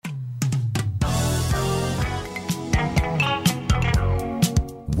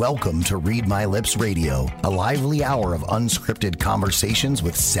Welcome to Read My Lips Radio, a lively hour of unscripted conversations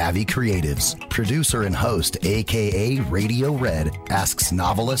with savvy creatives. Producer and host, aka Radio Red, asks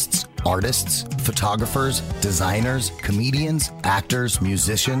novelists, artists, photographers, designers, comedians, actors,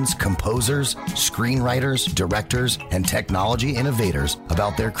 musicians, composers, screenwriters, directors, and technology innovators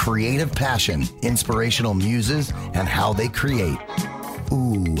about their creative passion, inspirational muses, and how they create.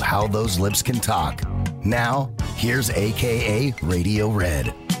 Ooh, how those lips can talk. Now, here's aka Radio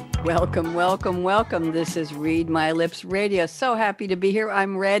Red. Welcome, welcome, welcome. This is Read My Lips Radio. So happy to be here.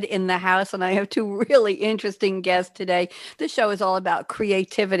 I'm Red in the house, and I have two really interesting guests today. This show is all about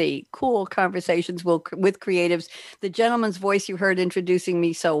creativity, cool conversations with creatives. The gentleman's voice you heard introducing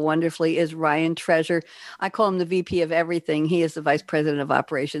me so wonderfully is Ryan Treasure. I call him the VP of everything. He is the Vice President of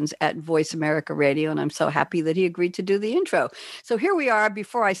Operations at Voice America Radio, and I'm so happy that he agreed to do the intro. So here we are.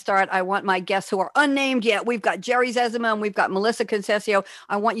 Before I start, I want my guests who are unnamed yet. We've got Jerry Zezima and we've got Melissa Concessio.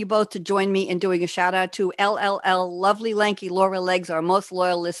 I want you both to join me in doing a shout out to LLL, lovely lanky Laura Legs, our most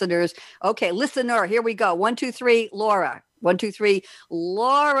loyal listeners. Okay, listener, here we go. 1, 2, 3, Laura. 1, 2, 3,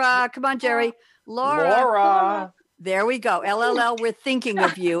 Laura. Come on, Jerry. Laura. There we go. LLL, we're thinking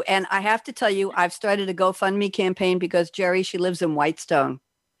of you. And I have to tell you, I've started a GoFundMe campaign because Jerry, she lives in Whitestone.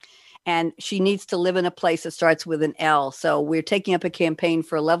 And she needs to live in a place that starts with an L. So we're taking up a campaign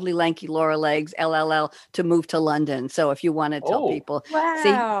for lovely lanky Laura Legs, LLL, to move to London. So if you want to tell people. Wow.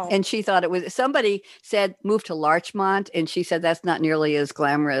 See, and she thought it was, somebody said move to Larchmont. And she said that's not nearly as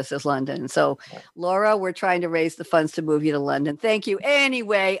glamorous as London. So Laura, we're trying to raise the funds to move you to London. Thank you.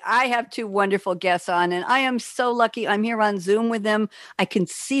 Anyway, I have two wonderful guests on, and I am so lucky. I'm here on Zoom with them. I can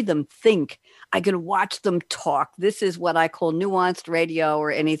see them think. I can watch them talk. This is what I call nuanced radio,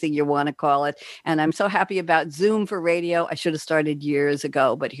 or anything you want to call it. And I'm so happy about Zoom for radio. I should have started years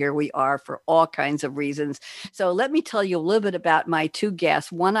ago, but here we are for all kinds of reasons. So let me tell you a little bit about my two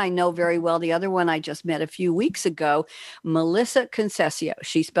guests. One I know very well. The other one I just met a few weeks ago, Melissa Concessio.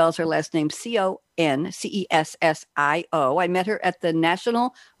 She spells her last name Concessio. I met her at the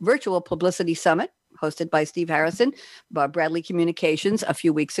National Virtual Publicity Summit, hosted by Steve Harrison, Bradley Communications, a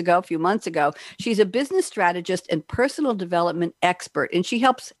few months ago. She's a business strategist and personal development expert, and she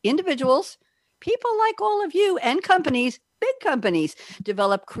helps individuals, people like all of you, and companies, big companies,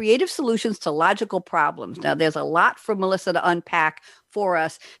 develop creative solutions to logical problems. Now, there's a lot for Melissa to unpack for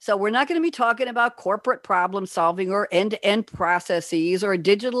us. So we're not going to be talking about corporate problem solving or end-to-end processes or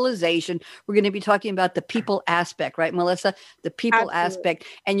digitalization. We're going to be talking about the people aspect, right, Melissa? The people aspect.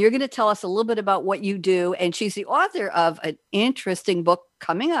 And you're going to tell us a little bit about what you do. And she's the author of an interesting book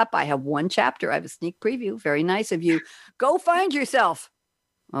coming up. I have one chapter. I have a sneak preview. Very nice of you. Go find yourself.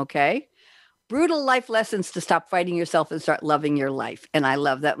 Okay. Brutal life lessons to stop fighting yourself and start loving your life. And I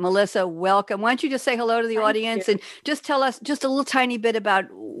love that. Melissa, welcome. Why don't you just say hello to the audience and just tell us just a little tiny bit about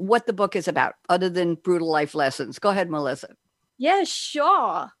what the book is about, other than brutal life lessons. Go ahead, Melissa. Yeah,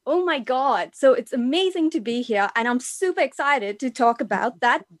 sure. Oh my God. So it's amazing to be here. And I'm super excited to talk about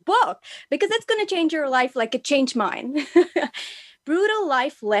that book because it's going to change your life like it changed mine. Brutal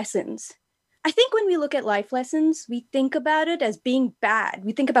life lessons. I think when we look at life lessons, we think about it as being bad.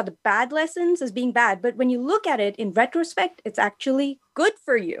 We think about the bad lessons as being bad. But when you look at it in retrospect, it's actually good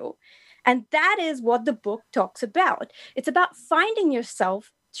for you. And that is what the book talks about. It's about finding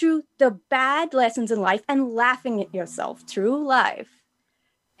yourself through the bad lessons in life and laughing at yourself through life.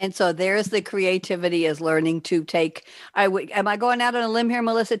 And so there's the creativity, is learning to take, am I going out on a limb here,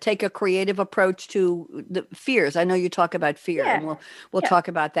 Melissa? Take a creative approach to the fears. I know you talk about fear, and we'll talk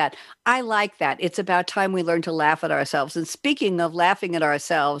about that. I like that. It's about time we learn to laugh at ourselves. And speaking of laughing at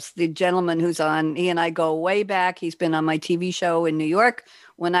ourselves, the gentleman who's on, he and I go way back. He's been on my TV show in New York.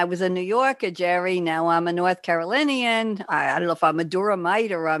 When I was a New Yorker, Jerry, now I'm a North Carolinian. I don't know if I'm a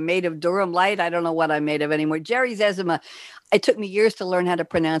Durhamite or I'm made of Durham Light. I don't know what I'm made of anymore. Jerry Zezima. It took me years to learn how to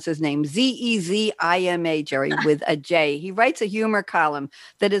pronounce his name. Zezima, Jerry, with a J. He writes a humor column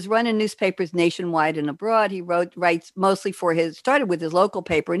that is run in newspapers nationwide and abroad. He writes mostly started with his local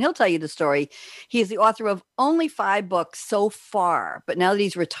paper, and he'll tell you the story. He is the author of only 5 books so far, but now that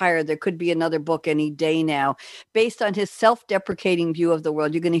he's retired, there could be another book any day now, based on his self-deprecating view of the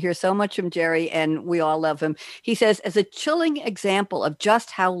world. You're going to hear so much from Jerry, and we all love him. He says, as a chilling example of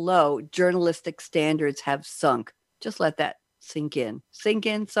just how low journalistic standards have sunk. Just let that sink in,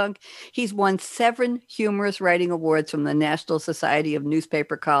 sunk. He's won 7 humorous writing awards from the National Society of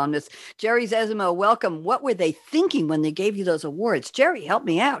Newspaper Columnists. Jerry Zezima, welcome. What were they thinking when they gave you those awards? Jerry, help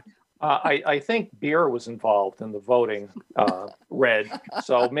me out. I think beer was involved in the voting, Red.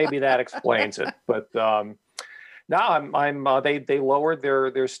 So maybe that explains it. But no, they lowered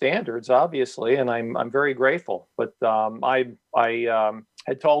their standards, obviously, and I'm very grateful. But I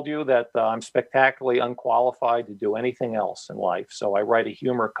had told you that I'm spectacularly unqualified to do anything else in life. So I write a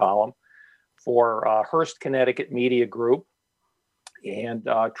humor column for Hearst, Connecticut Media Group and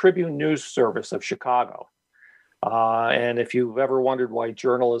Tribune News Service of Chicago. And if you've ever wondered why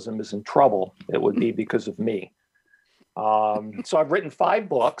journalism is in trouble, it would be because of me. So I've written 5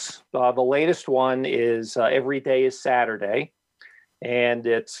 books. The latest one is Every Day is Saturday. And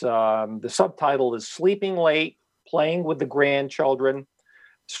it's the subtitle is Sleeping Late, Playing with the Grandchildren,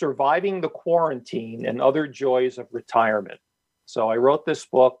 Surviving the Quarantine, and Other Joys of Retirement. So I wrote this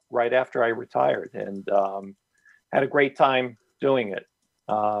book right after I retired and had a great time doing it.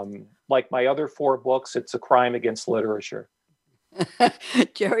 Like my other 4 books, it's a crime against literature.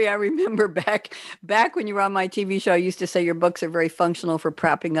 Jerry, I remember back when you were on my TV show, I used to say your books are very functional for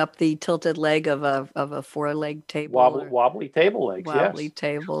propping up the tilted leg of a 4-leg table. Wobbly table legs, wobbly yes.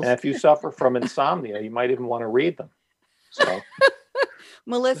 tables. And if you suffer from insomnia, you might even want to read them. So,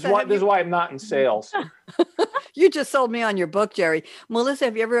 Melissa, this is why I'm not in sales. You just sold me on your book, Jerry. Melissa,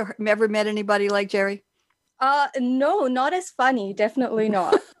 have you ever met anybody like Jerry? No, not as funny. Definitely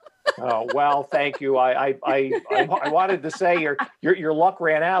not. Oh, well, thank you. I wanted to say your luck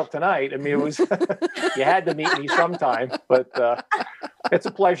ran out tonight. I mean, it was you had to meet me sometime, but it's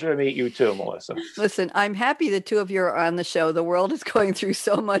a pleasure to meet you too, Melissa. Listen, I'm happy the 2 of you are on the show. The world is going through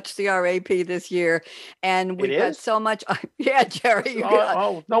so much CRAP this year, and we've got so much. Yeah, Jerry.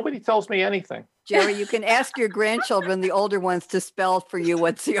 Nobody tells me anything. Jerry, you can ask your grandchildren, the older ones, to spell for you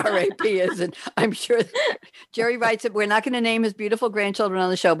what CRAP is. And I'm sure Jerry writes it. We're not going to name his beautiful grandchildren on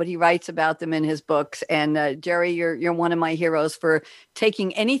the show, but he writes about them in his books. And Jerry, you're one of my heroes for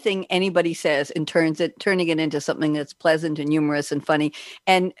taking anything anybody says and turning it into something that's pleasant and humorous and funny.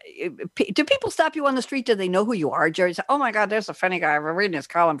 And do people stop you on the street? Do they know who you are, Jerry? Say, oh my God, there's a funny guy. I've been reading his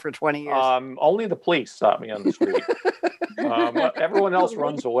column for 20 years. Only the police stop me on the street. Everyone else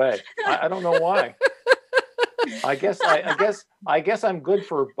runs away. I don't know why. I guess I'm good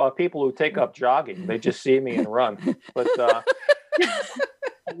for people who take up jogging. They just see me and run. But a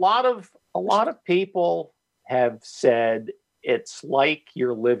lot of people have said it's like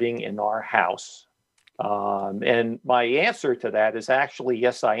you're living in our house. And my answer to that is actually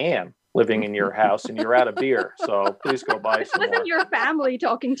yes, I am living in your house, and you're out of beer. So please go buy some more. Wasn't your family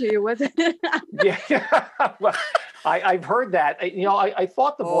talking to you, was it? Yeah. Well, I've heard that. I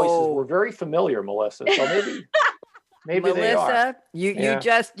thought the voices were very familiar, Melissa. So maybe Melissa, they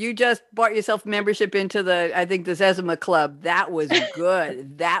are. You just bought yourself membership into the Zezima Club. That was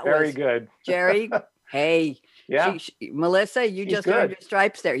good. That was very good. Jerry, hey. Yeah. Melissa, you just earned your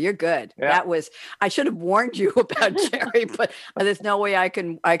stripes there. You're good. Yeah. I should have warned you about Jerry, but there's no way I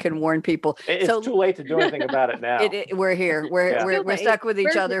can warn people. It's too late to do anything about it now. We're here. We're stuck with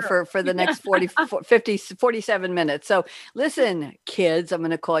each other for the next 47 minutes. So listen, kids, I'm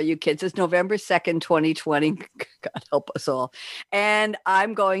going to call you kids. It's November 2nd, 2020. God help us all. And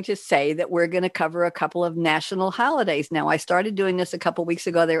I'm going to say that we're going to cover a couple of national holidays. Now, I started doing this a couple of weeks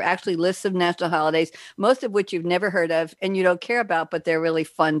ago. There are actually lists of national holidays, most of which you've never heard of and you don't care about, but they're really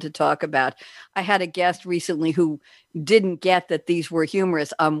fun to talk about. I had a guest recently who didn't get that these were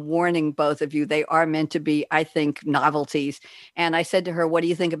humorous. I'm warning both of you. They are meant to be, I think, novelties. And I said to her, what do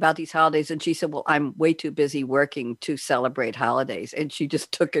you think about these holidays? And she said, well, I'm way too busy working to celebrate holidays. And she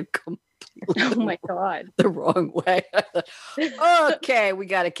just took it completely oh my God, the wrong way. Okay, we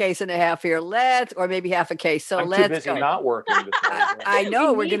got a case and a half here. Or maybe half a case. So I'm too busy not working. I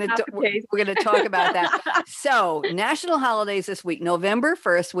know we're going to talk about that. So national holidays this week, November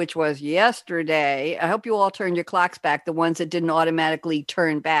 1st, which was yesterday. I hope you all turned your clocks back, the ones that didn't automatically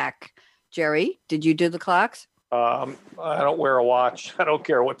turn back. Jerry, did you do the clocks? I don't wear a watch. I don't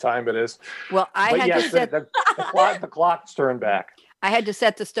care what time it is. Well, to set the clock's turned back. I had to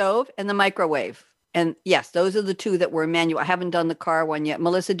set the stove and the microwave. And yes, those are the 2 that were manual. I haven't done the car one yet.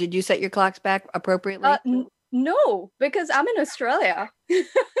 Melissa, did you set your clocks back appropriately? No, because I'm in Australia.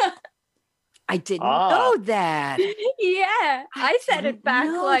 I didn't know that. Yeah, I set it back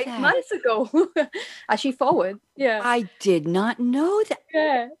like months ago. Actually forward. Yeah. I did not know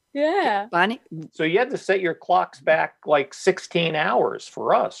that. Yeah. Bonnie? So you had to set your clocks back like 16 hours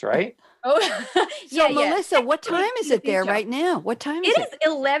for us, right? Oh, so Melissa, what time is it there right now? What time is it? It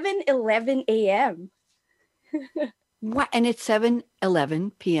is 11 a.m. What? And it's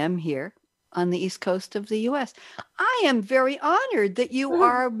 7:11 p.m. here on the East Coast of the U.S. I am very honored that you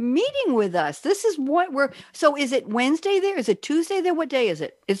are meeting with us. This is what so is it Wednesday there? Is it Tuesday there? What day is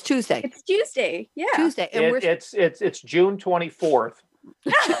it? It's Tuesday. It's Tuesday. Yeah. Tuesday. And it's June 24th.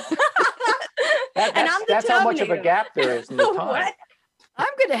 That's how much of a gap there is in the time. What?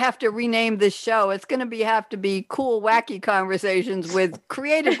 I'm going to have to rename this show. It's going to have to be Cool Wacky Conversations with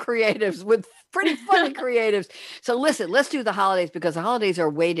creatives, with pretty funny creatives. So listen, let's do the holidays because the holidays are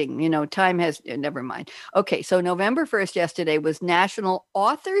waiting. Time has, never mind. Okay, so November 1st yesterday was National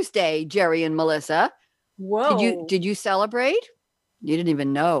Authors Day, Jerry and Melissa. Whoa. Did you celebrate? You didn't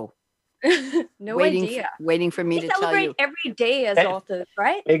even know. No idea. Waiting for me to tell you. Celebrate every day as authors,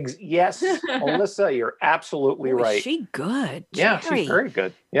 right? Yes, Melissa, you're absolutely right. Is she good? Yeah, Jerry. she's very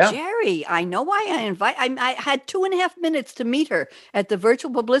good. Yeah, Jerry, I know why I had 2.5 minutes to meet her at the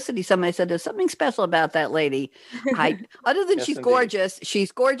virtual publicity summit. I said, "There's something special about that lady." Other than Yes, she's indeed. gorgeous,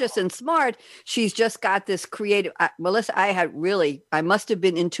 she's gorgeous and smart. She's just got this creative. Melissa, I must have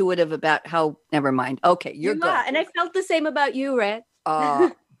been intuitive about how. Never mind. Okay, you're good. And I felt the same about you, Red.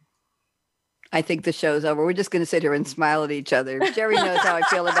 I think the show's over. We're just going to sit here and smile at each other. Jerry knows how I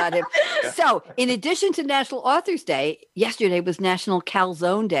feel about him. Yeah. So, in addition to National Authors Day, yesterday was National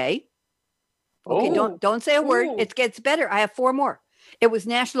Calzone Day. Okay, don't say a word. It gets better. I have 4 more. It was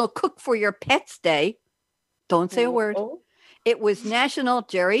National Cook for Your Pets Day. Don't say a word. It was National,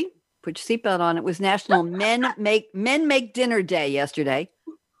 Jerry, put your seatbelt on. It was National Men Make Dinner Day yesterday.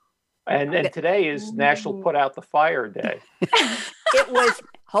 And today is National Put Out the Fire Day.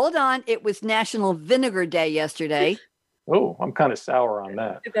 Hold on. It was National Vinegar Day yesterday. Oh, I'm kind of sour on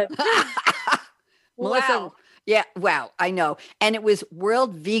that. Melissa, wow. Yeah, wow, I know. And it was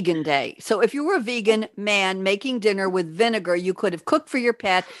World Vegan Day. So if you were a vegan man making dinner with vinegar, you could have cooked for your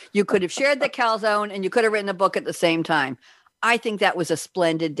pet, you could have shared the calzone, and you could have written a book at the same time. I think that was a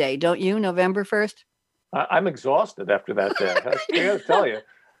splendid day, don't you, November 1st? I'm exhausted after that day. I got to tell you.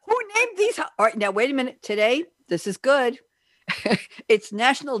 Who named these? All right, now wait a minute. Today, this is good. It's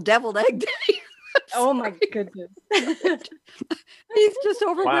National Deviled Egg Day. Oh my goodness. He's just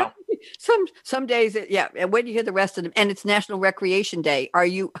overwhelmed. Wow. Some days, yeah. And when you hear the rest of them, and it's National Recreation Day. Are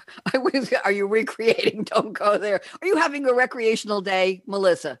you recreating? Don't go there. Are you having a recreational day,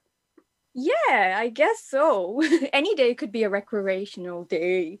 Melissa? Yeah, I guess so. Any day could be a recreational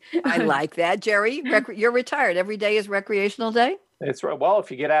day. I like that, Jerry. You're retired. Every day is recreational day. It's right. Well,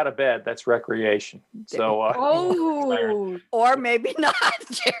 if you get out of bed, that's recreation. So, or maybe not,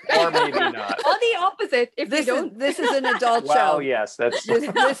 Jerry. Or maybe not. Or the opposite. If this you don't, this is an adult show. Well, yes, that's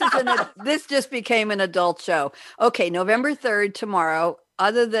this just became an adult show. Okay, November 3rd tomorrow.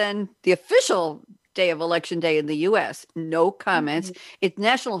 Other than the official day of Election Day in the U.S., no comments. Mm-hmm. It's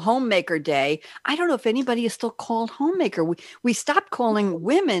National Homemaker Day. I don't know if anybody is still called homemaker. We stopped calling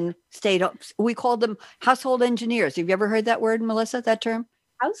women we called them household engineers. Have you ever heard that word, Melissa, that term?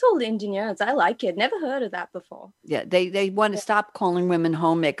 Household engineers. I like it. Never heard of that before. Yeah, they want to stop calling women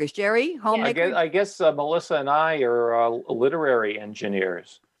homemakers. Jerry, homemaker? I guess Melissa and I are literary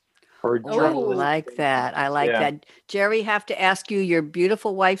engineers. I like that. I like that. Jerry, have to ask you, your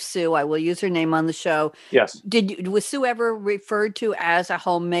beautiful wife, Sue, I will use her name on the show. Yes. Was Sue ever referred to as a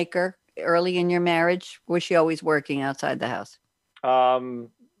homemaker early in your marriage? Was she always working outside the house?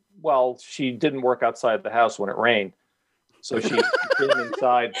 Well, she didn't work outside the house when it rained. So she came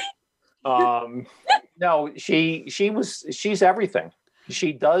inside. No, she's everything.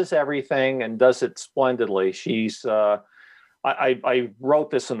 She does everything and does it splendidly. She's, I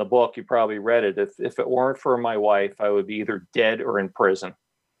wrote this in the book. You probably read it. If it weren't for my wife, I would be either dead or in prison.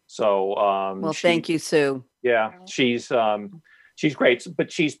 So, thank you, Sue. Yeah, she's great,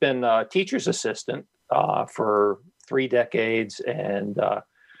 but she's been a teacher's assistant for 3 decades, and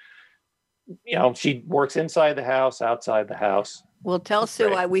she works inside the house, outside the house. Well, tell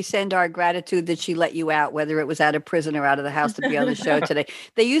Sue we send our gratitude that she let you out, whether it was out of prison or out of the house, to be on the show today.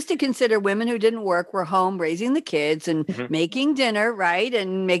 They used to consider women who didn't work were home raising the kids and making dinner, right?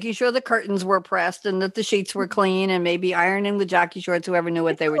 And making sure the curtains were pressed and that the sheets were clean and maybe ironing the jockey shorts, whoever knew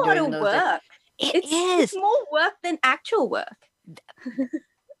what they were doing. It's a lot of work. It's more work than actual work.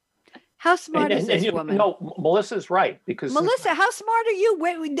 How smart is this woman? No, Melissa's right. Because Melissa, how smart are you?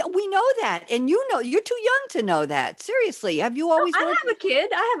 We know that. And you're too young to know that. Seriously. Have you always worked?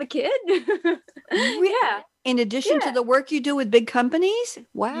 I have a kid. Yeah. In addition to the work you do with big companies?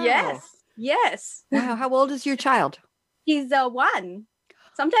 Wow. Yes. Wow. How old is your child? He's 1.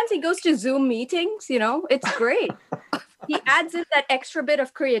 Sometimes he goes to Zoom meetings, it's great. He adds in that extra bit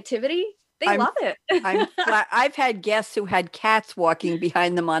of creativity. They love it. I've had guests who had cats walking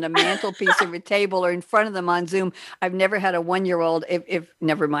behind them on a mantelpiece of a table or in front of them on Zoom. I've never had a 1-year-old. If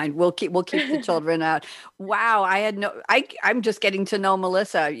never mind, we'll keep the children out. Wow, I'm just getting to know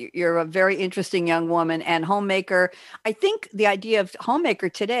Melissa. You're a very interesting young woman and homemaker. I think the idea of homemaker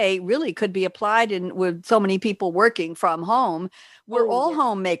today really could be applied with so many people working from home. We're all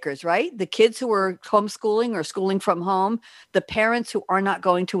homemakers, right? The kids who are homeschooling or schooling from home, the parents who are not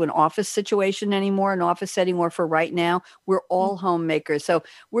going to an office situation anymore, an office setting, or for right now, we're all homemakers. So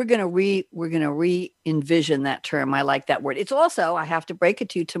we're going to re-envision that term. I like that word. It's also, I have to break it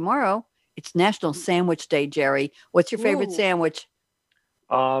to you, tomorrow, it's National Sandwich Day, Jerry. What's your favorite sandwich?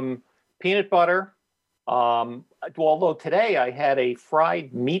 Peanut butter. Although today I had a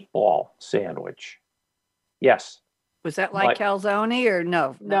fried meatball sandwich. Yes. Was that like calzone or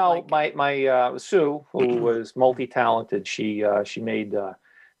no? No, my Sue, who was multi-talented, she made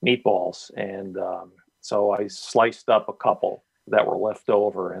meatballs, and so I sliced up a couple that were left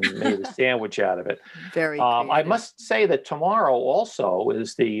over and made a sandwich out of it. Very. I must say that tomorrow also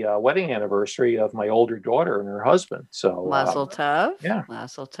is the wedding anniversary of my older daughter and her husband. So Mazel tov. Yeah,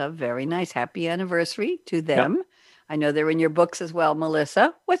 Mazel tov. Very nice. Happy anniversary to them. Yep. I know they're in your books as well,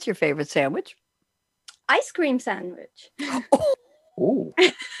 Melissa. What's your favorite sandwich? Ice cream sandwich. Ooh.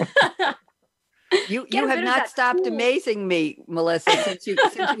 You have not stopped amazing me, Melissa, since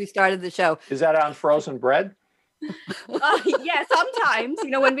we started the show. Is that on frozen bread? Yeah, sometimes,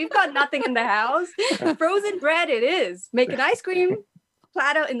 when we've got nothing in the house, frozen bread it is. Make an ice cream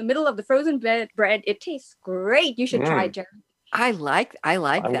platter in the middle of the frozen bread. It tastes great. You should try it, Jerry. I like that.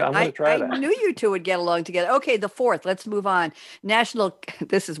 I'm gonna try that. I knew you two would get along together. Okay, the 4th. Let's move on.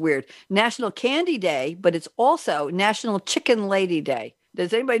 This is weird. National Candy Day, but it's also National Chicken Lady Day.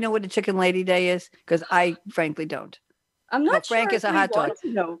 Does anybody know what a Chicken Lady Day is? Because I frankly don't. I'm not sure. Frank is a hot dog.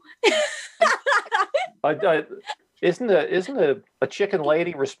 No. Isn't a chicken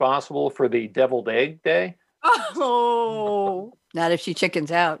lady responsible for the deviled egg day? Oh, not if she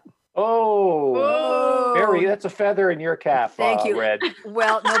chickens out. Oh, Barry, that's a feather in your cap. Thank you, Red.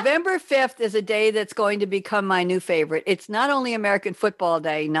 Well, November 5th is a day that's going to become my new favorite. It's not only American Football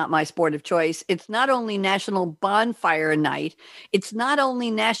Day, not my sport of choice. It's not only National Bonfire Night. It's not only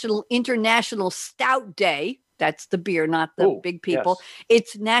International Stout Day. That's the beer, not the big people. Yes.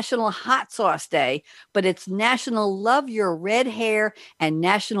 It's National Hot Sauce Day, but it's National Love Your Red Hair and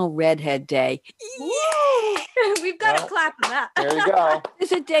National Redhead Day. Yay! We've got to clap for that. There you go.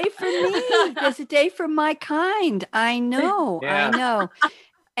 There's a day for me. There's a day for my kind. I know. Yeah. I know.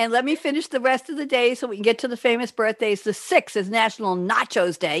 And let me finish the rest of the day so we can get to the famous birthdays. The 6th is National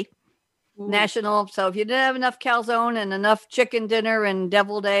Nachos Day. National. So if you didn't have enough calzone and enough chicken dinner and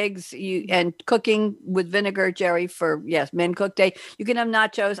deviled eggs, and cooking with vinegar, Jerry, for Men Cook Day, you can have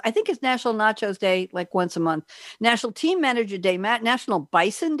nachos. I think it's National Nachos Day, like once a month. National Team Manager Day, National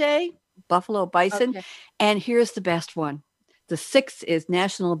Bison Day, Buffalo Bison. Okay. And here's the best one. The 6th is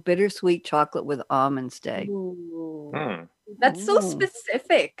National Bittersweet Chocolate with Almonds Day. That's so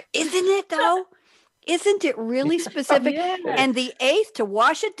specific. Isn't it though? Isn't it really specific? Yeah. And the 8th, to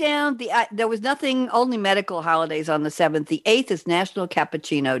wash it down, there was nothing, only medical holidays on the 7th. The 8th is National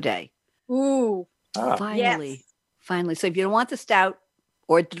Cappuccino Day. Ooh. Finally. So if you don't want the stout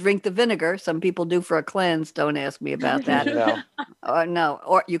or to drink the vinegar, some people do for a cleanse. Don't ask me about that. No.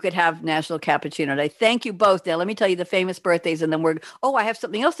 Or you could have National Cappuccino Day. Thank you both. Now, let me tell you the famous birthdays, and then I have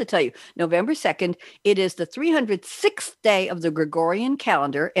something else to tell you. November 2nd, it is the 306th day of the Gregorian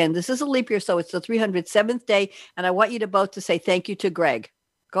calendar, and this is a leap year, so it's the 307th day, and I want you to both to say thank you to Greg.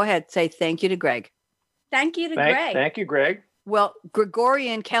 Go ahead, say thank you to Greg. Thank you to Greg. Thank you, Greg. Well,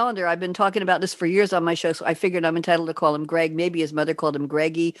 Gregorian calendar, I've been talking about this for years on my show, so I figured I'm entitled to call him Greg. Maybe his mother called him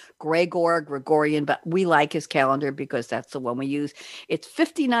Greggy, Gregor, Gregorian, but we like his calendar because that's the one we use. It's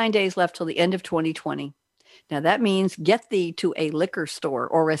 59 days left till the end of 2020. Now, that means get thee to a liquor store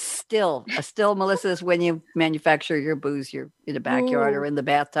or a still. A still, Melissa, is when you manufacture your booze. You're in the backyard or in the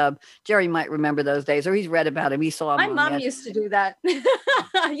bathtub. Jerry might remember those days, or he's read about him. He saw him. My mom used to do that.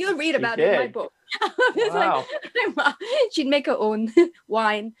 You'll read about it in my book. Wow. She'd make her own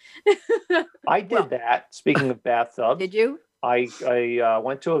wine. I did that. Speaking of bathtubs. Did you? I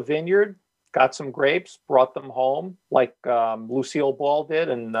went to a vineyard, got some grapes, brought them home like Lucille Ball did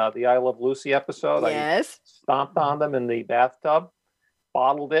in the I Love Lucy episode. Yes. I stomped on them in the bathtub,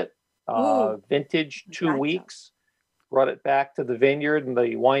 bottled it, vintage 2 weeks, brought it back to the vineyard, and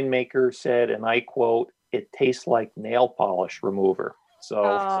the winemaker said, and I quote, "It tastes like nail polish remover."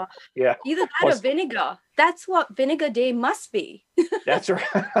 So, yeah. Either that or vinegar. That's what Vinegar Day must be. That's right.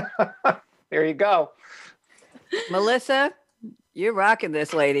 There you go. Melissa, You're rocking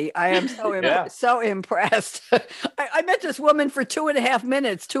this, lady. I am so Yeah. so impressed. I met this woman for 2.5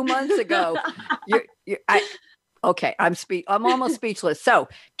 minutes 2 months ago. Okay, I'm almost speechless. So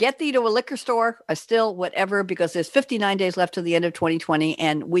get thee to a liquor store, a still, whatever, because there's 59 days left to the end of 2020,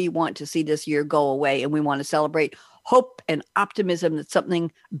 and we want to see this year go away, and we want to celebrate hope and optimism that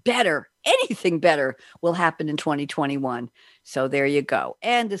something better, anything better, will happen in 2021. So there you go.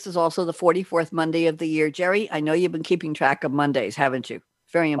 And this is also the 44th Monday of the year. Jerry, I know you've been keeping track of Mondays, haven't you?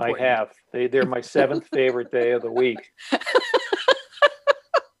 Very important. I have. They're my 7th favorite day of the week.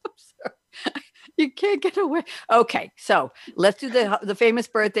 You can't get away. Okay, so let's do the famous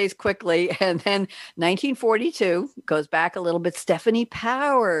birthdays quickly. And then 1942 goes back a little bit. Stephanie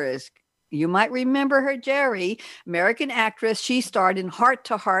Powers. You might remember her, Jerry, American actress. She starred in Heart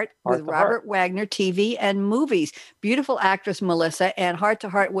to Heart with Robert Wagner, TV and movies. Beautiful actress, Melissa. And Heart to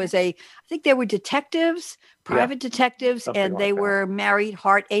Heart was I think they were detectives, private detectives, and they were married,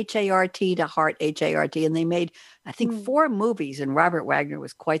 Heart, H-A-R-T to Heart, H-A-R-T. And they made, I think, 4 movies. And Robert Wagner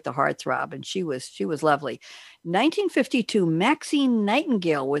was quite the heartthrob, and she was lovely. 1952, Maxine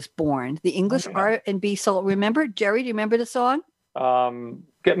Nightingale was born, the English R&B soul. Remember, Jerry, do you remember the song?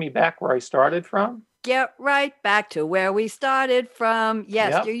 Get me back where I started from. Get right back to where we started from.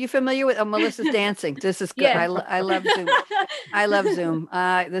 Yes. Yep. Are you familiar with Melissa's dancing? This is good. Yeah. I love Zoom. I love Zoom.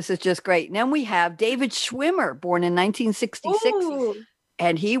 This is just great. And then we have David Schwimmer, born in 1966. Ooh.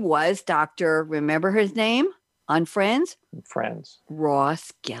 And he was Dr. Remember his name on Friends? Friends.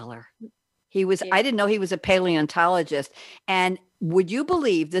 Ross Geller. He was, I didn't know he was a paleontologist. And would you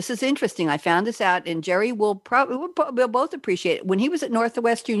believe, this is interesting, I found this out, and Jerry we'll both appreciate it. When he was at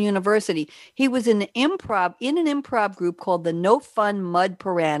Northwestern University, he was in an improv group called the No Fun Mud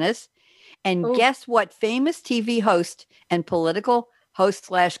Piranhas. And guess what? Famous TV host and political host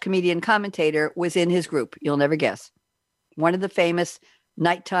 / comedian commentator was in his group. You'll never guess. One of the famous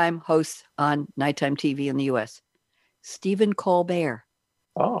nighttime hosts on nighttime TV in the U.S., Stephen Colbert.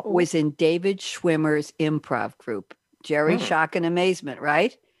 Was in David Schwimmer's improv group. Jerry, shock and amazement,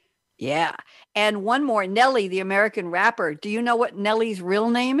 right? Yeah. And one more, Nelly, the American rapper. Do you know what Nelly's real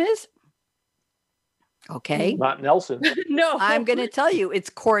name is? Okay. Not Nelson. No. I'm going to tell you. It's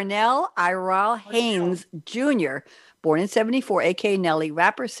Cornell Iral Haynes Jr., born in 1974, a.k.a. Nelly,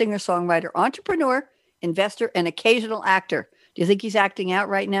 rapper, singer, songwriter, entrepreneur, investor, and occasional actor. Do you think he's acting out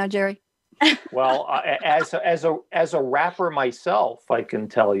right now, Jerry? Well, as a rapper myself, I can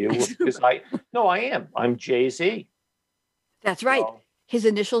tell you because I am. I'm Jay-Z. That's right. So, his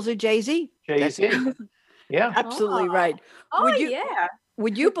initials are Jay-Z. Jay-Z. Yeah. Absolutely right.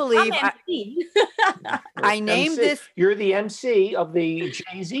 Would you believe I named this? You're the MC of the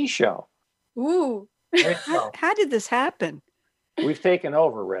Jay-Z show. Ooh. How did this happen? We've taken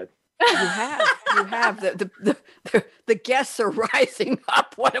over, Red. You have. The guests are rising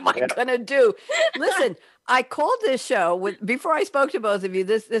up. What am I going to do? Listen, I called this show before I spoke to both of you.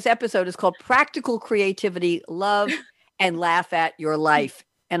 This episode is called Practical Creativity, Love and Laugh at Your Life.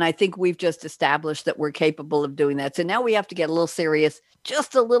 And I think we've just established that we're capable of doing that. So now we have to get a little serious,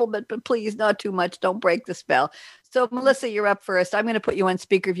 just a little bit, but please not too much. Don't break the spell. So Melissa, you're up first. I'm going to put you on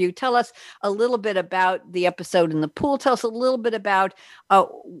speaker view. Tell us a little bit about the episode in the pool. Tell us a little bit about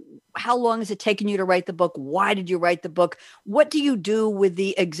how long has it taken you to write the book? Why did you write the book? What do you do with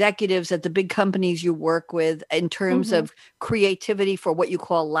the executives at the big companies you work with in terms of creativity for what you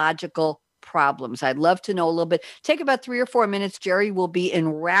call logical problems? I'd love to know a little bit. Take about 3 or 4 minutes. Jerry will be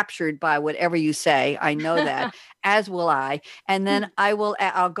enraptured by whatever you say. I know that, as will I. And then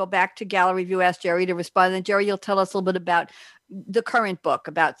I'll go back to Gallery View, ask Jerry to respond. And Jerry, you'll tell us a little bit about the current book,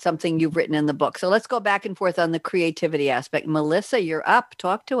 about something you've written in the book. So let's go back and forth on the creativity aspect. Melissa, you're up.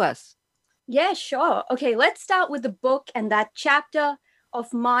 Talk to us. Yeah, sure. Okay, let's start with the book and that chapter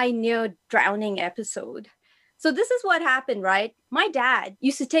of my near drowning episode. So this is what happened, right? My dad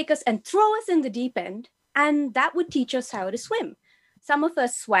used to take us and throw us in the deep end, and that would teach us how to swim. Some of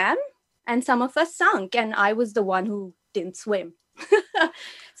us swam and some of us sunk, and I was the one who didn't swim.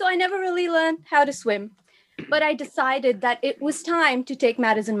 So I never really learned how to swim, but I decided that it was time to take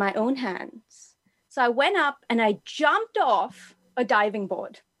matters in my own hands. So I went up and I jumped off a diving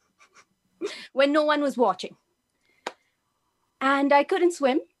board when no one was watching. And I couldn't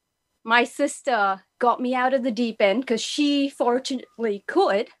swim. My sister got me out of the deep end because she fortunately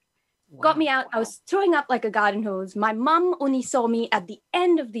could. Wow. Got me out. I was throwing up like a garden hose. My mom only saw me at the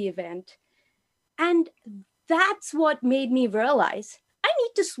end of the event. And that's what made me realize I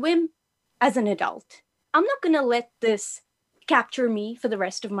need to swim as an adult. I'm not going to let this capture me for the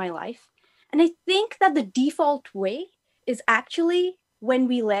rest of my life. And I think that the default way is actually when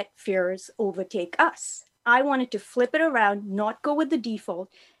we let fears overtake us. I wanted to flip it around, not go with the default,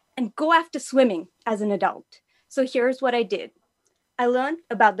 and go after swimming as an adult. So here's what I did. I learned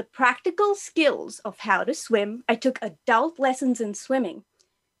about the practical skills of how to swim. I took adult lessons in swimming.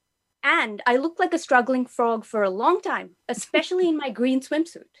 And I looked like a struggling frog for a long time, especially in my green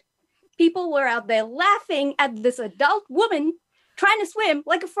swimsuit. People were out there laughing at this adult woman trying to swim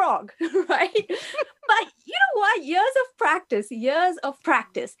like a frog, right? But you know what? Years of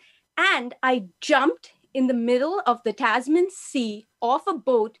practice. And I jumped in the middle of the Tasman Sea off a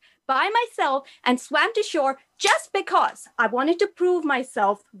boat by myself and swam to shore just because I wanted to prove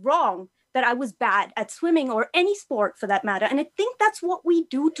myself wrong, that I was bad at swimming or any sport for that matter. And I think that's what we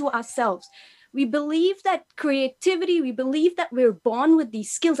do to ourselves. We believe that creativity, we believe that we're born with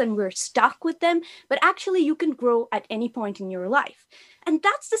these skills and we're stuck with them, but actually you can grow at any point in your life. And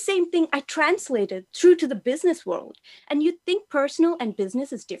that's the same thing I translated through to the business world. And you think personal and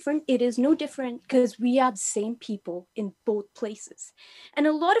business is different. It is no different because we are the same people in both places. And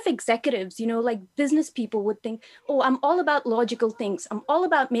a lot of executives, like business people would think, oh, I'm all about logical things. I'm all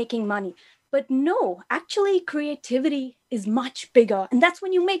about making money. But no, actually creativity is much bigger. And that's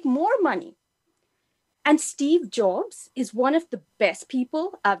when you make more money. And Steve Jobs is one of the best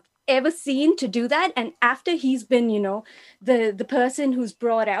people I've ever seen to do that. And after he's been, the person who's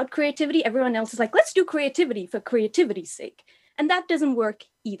brought out creativity, everyone else is like, let's do creativity for creativity's sake. And that doesn't work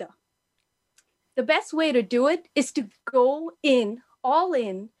either. The best way to do it is to go in, all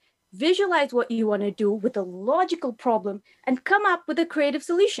in, visualize what you want to do with a logical problem and come up with a creative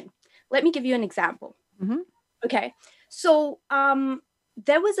solution. Let me give you an example. Mm-hmm. Okay. So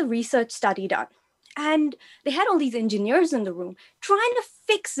there was a research study done. And they had all these engineers in the room trying to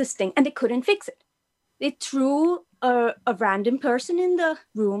fix this thing, and they couldn't fix it. They threw a random person in the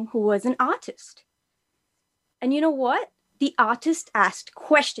room who was an artist. And you know what? The artist asked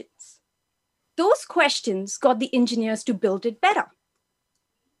questions. Those questions got the engineers to build it better.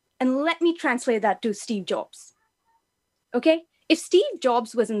 And let me translate that to Steve Jobs. Okay? If Steve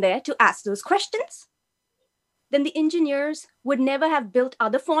Jobs wasn't there to ask those questions, then the engineers would never have built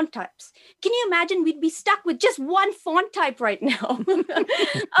other font types. Can you imagine we'd be stuck with just one font type right now,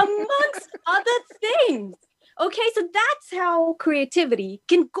 amongst other things? Okay, so that's how creativity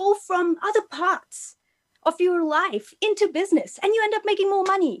can go from other parts of your life into business, and you end up making more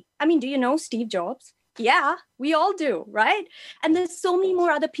money. I mean, do you know Steve Jobs? Yeah, we all do, right? And there's so many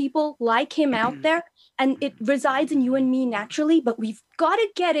more other people like him out there, and it resides in you and me naturally, but we've got to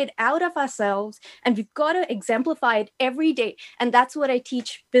get it out of ourselves, and we've got to exemplify it every day. And that's what I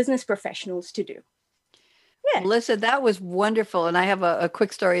teach business professionals to do. Yeah. Melissa, that was wonderful. And I have a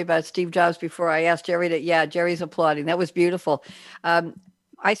quick story about Steve Jobs before I asked Jerry to, Jerry's applauding. That was beautiful.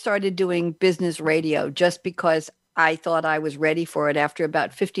 I started doing business radio just because I thought I was ready for it after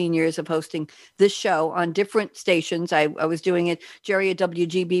about 15 years of hosting this show on different stations. I was doing it, Jerry, at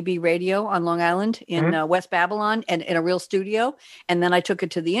WGBB Radio on Long Island in West Babylon and in a real studio. And then I took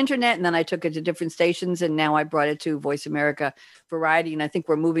it to the internet, and then I took it to different stations. And now I brought it to Voice America Variety. And I think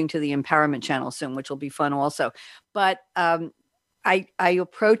we're moving to the Empowerment Channel soon, which will be fun also. But I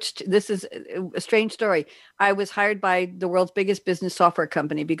approached, this is a strange story. I was hired by the world's biggest business software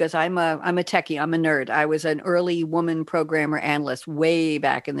company because I'm a techie. I'm a nerd. I was an early woman programmer analyst way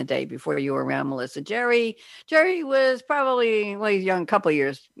back in the day before you were around, Melissa. Jerry was probably he's young, a couple of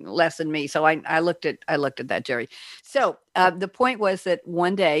years less than me. So I looked at that, Jerry. So the point was that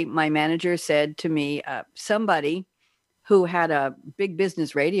one day my manager said to me, somebody who had a big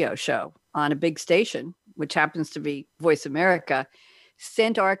business radio show on a big station, which happens to be Voice America,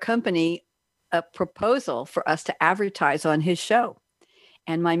 sent our company a proposal for us to advertise on his show.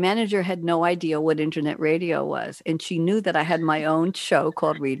 And my manager had no idea what internet radio was. And she knew that I had my own show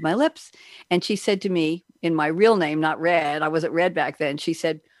called Read My Lips. And she said to me, in my real name, not Red, I wasn't Red back then, she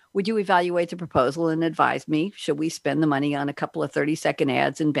said, would you evaluate the proposal and advise me? Should we spend the money on a couple of 30-second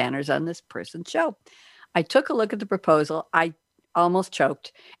ads and banners on this person's show? I took a look at the proposal. I almost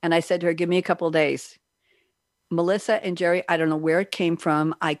choked. And I said to her, give me a couple of days. Melissa and Jerry, I don't know where it came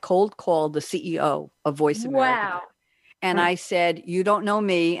from. I cold called the CEO of Voice America. Wow. And I said, you don't know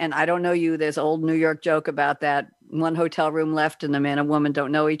me and I don't know you. There's an old New York joke about that. One hotel room left and a man and woman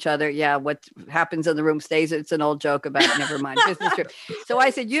don't know each other. Yeah, what happens in the room stays. It's an old joke about never mind. Business trip. So I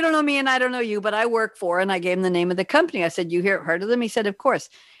said, you don't know me and I don't know you, but I work for, and I gave him the name of the company. I said, you heard of them? He said, of course.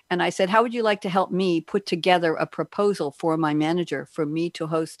 And I said, how would you like to help me put together a proposal for my manager for me to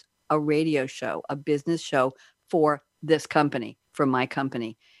host a radio show, a business show for this company, for my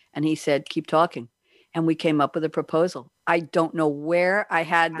company? And he said, keep talking. and we came up with a proposal. I don't know where I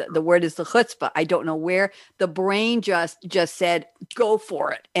had the word is the chutzpah. I don't know where the brain just said, go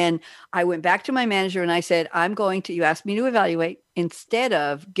for it. And I went back to my manager and I said, you asked me to evaluate, instead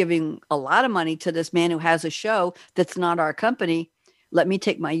of giving a lot of money to this man who has a show that's not our company, let me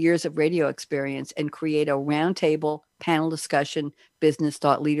take my years of radio experience and create a roundtable panel discussion business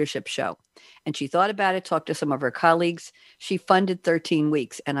thought leadership show. And she thought about it, talked to some of her colleagues. She funded 13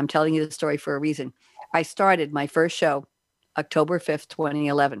 weeks. And I'm telling you the story for a reason. I started my first show October 5th,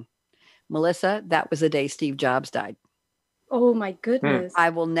 2011. Melissa, that was the day Steve Jobs died. Oh my goodness. I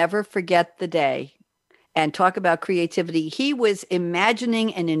will never forget the day. And talk about creativity. He was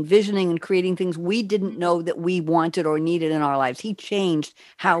imagining and envisioning and creating things we didn't know that we wanted or needed in our lives. He changed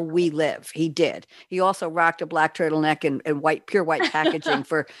how we live. He did. He also rocked a black turtleneck and pure white packaging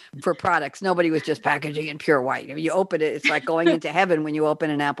for products. Nobody was just packaging in pure white. If you open it, it's like going into heaven when you open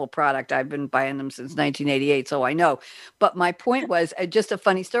an Apple product. I've been buying them since 1988, so I know. But my point was, just a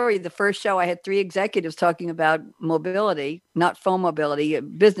funny story. The first show, I had 3 executives talking about mobility, not phone mobility,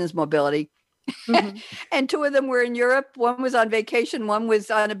 business mobility. Mm-hmm. And 2 of them were in Europe. One was on vacation. One was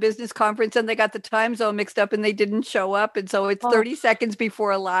on a business conference, and they got the time zone mixed up and they didn't show up. And so it's 30 seconds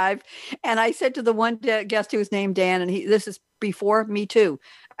before live. And I said to the one guest who was named Dan, and this is before me too.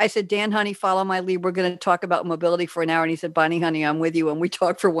 I said, Dan, honey, follow my lead. We're going to talk about mobility for an hour. And he said, Bonnie, honey, I'm with you. And we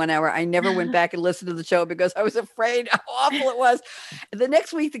talked for 1 hour. I never went back and listened to the show because I was afraid how awful it was. The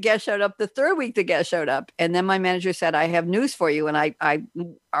next week, the guest showed up. The third week, the guest showed up. And then my manager said, I have news for you. And I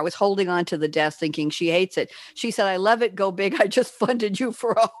was holding on to the desk thinking she hates it. She said, I love it. Go big. I just funded you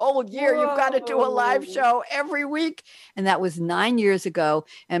for a whole year. Whoa. You've got to do a live show every week. And that was 9 years ago.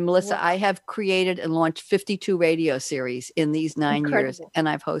 And Melissa, wow. I have created and launched 52 radio series in these 9 years. And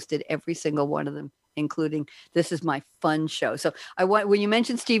I've hosted every single one of them, including this is my fun show. So when you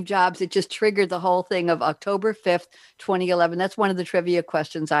mentioned Steve Jobs, it just triggered the whole thing of October 5th, 2011. That's one of the trivia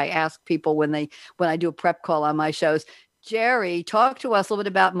questions I ask people when I do a prep call on my shows. Jerry, talk to us a little bit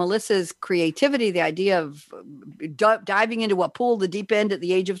about Melissa's creativity, the idea of diving into a pool, the deep end at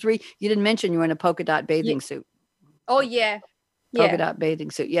the age of 3. You didn't mention you were in a polka dot bathing suit. Oh, yeah. Polka dot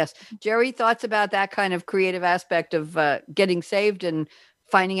bathing suit. Yes. Jerry, thoughts about that kind of creative aspect of getting saved and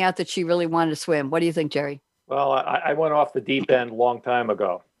finding out that she really wanted to swim. What do you think, Jerry? Well, I went off the deep end a long time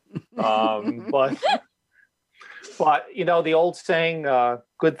ago. But you know, the old saying,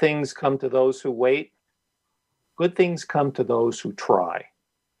 good things come to those who wait. Good things come to those who try.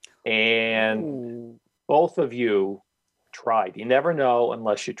 And both of you tried. You never know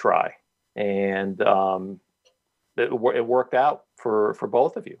unless you try. And it worked out for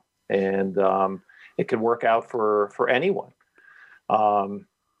both of you. And it could work out for anyone.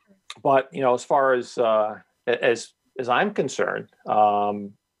 But you know, as far as I'm concerned,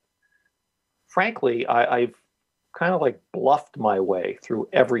 frankly, I've kind of like bluffed my way through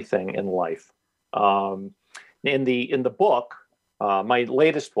everything in life. In the book, my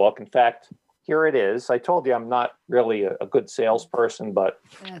latest book, in fact, here it is. I told you I'm not really a good salesperson, but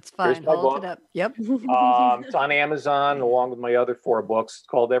that's fine. Hold it up. Yep. It's on Amazon along with my other 4 books. It's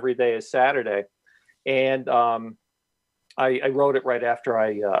called Every Day is Saturday, and I wrote it right after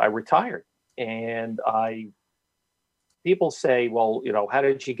I retired. And people say, well, you know, how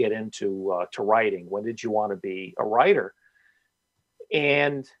did you get into to writing? When did you want to be a writer?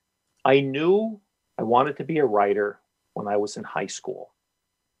 And I knew I wanted to be a writer when I was in high school.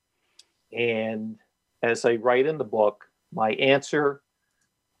 And as I write in the book, my answer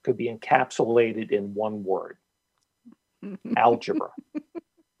could be encapsulated in one word: algebra.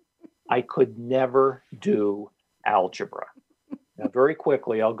 I could never do algebra. Now, very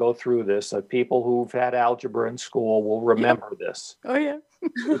quickly, I'll go through this. People who've had algebra in school will remember this. Oh, yeah.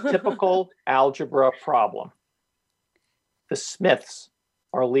 The typical algebra problem. The Smiths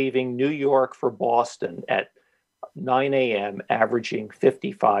are leaving New York for Boston at 9 a.m., averaging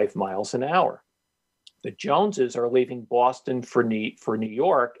 55 miles an hour. The Joneses are leaving Boston for New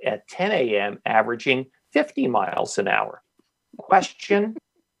York at 10 a.m., averaging 50 miles an hour. Question: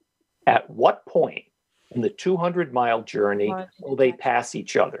 at what point in the 200-mile journey will they pass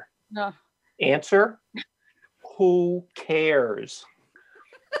each other? No. Answer: who cares?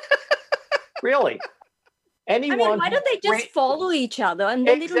 Really? Anyone? I mean, why don't they just follow each other and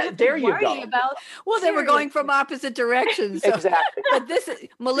then they don't have to worry about? Well, they were going from opposite directions. So. Exactly. But this is,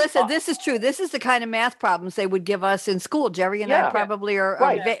 Melissa, this is true. This is the kind of math problems they would give us in school. Jerry and I probably are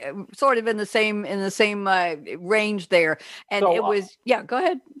sort of in the same range there. And so, it was go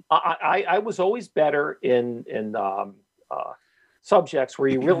ahead. I was always better in subjects where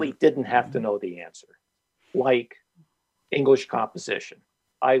you really didn't have to know the answer, like English composition.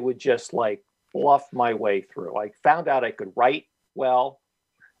 I would just bluffed my way through. I found out I could write well.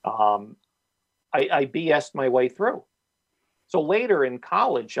 I BS'd my way through. So later in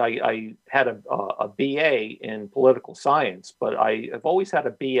college, I had a BA in political science, but I have always had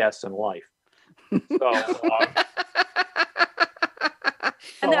a BS in life. So,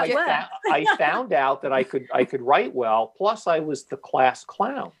 I found out that I could write well. Plus, I was the class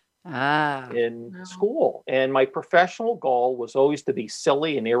clown in school, and my professional goal was always to be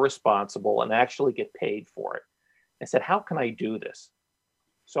silly and irresponsible and actually get paid for it. I said, how can I do this?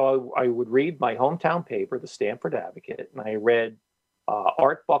 So I would read my hometown paper, the Stanford Advocate, and I read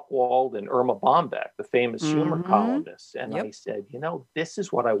Art Buchwald and Irma Bombeck, the famous humor columnists. And I said, this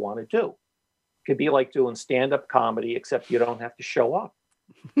is what I want to do. It could be like doing stand-up comedy, except you don't have to show up.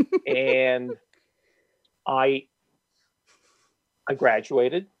 And I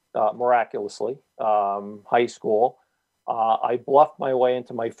graduated miraculously, high school. I bluffed my way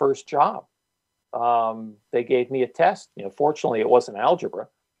into my first job. They gave me a test. Fortunately, it wasn't algebra,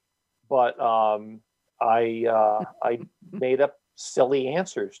 but I made up silly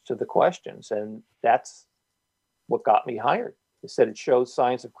answers to the questions, and that's what got me hired. They said it shows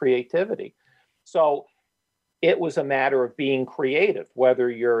signs of creativity. So it was a matter of being creative,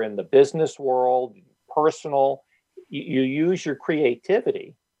 whether you're in the business world, personal, you use your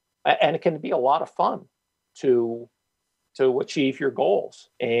creativity, and it can be a lot of fun to achieve your goals.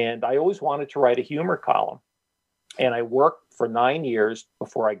 And I always wanted to write a humor column, and I worked for 9 years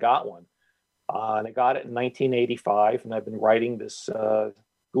before I got one. And I got it in 1985, and I've been writing this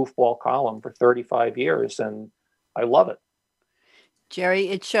goofball column for 35 years, and I love it. Jerry,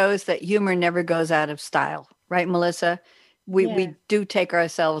 it shows that humor never goes out of style, right, Melissa? We do take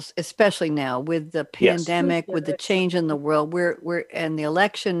ourselves, especially now with the pandemic, with the change in the world, we're and the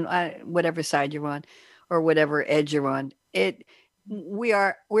election, whatever side you're on, or whatever edge you're on.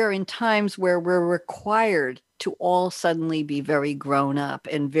 We're in times where we're required to all suddenly be very grown up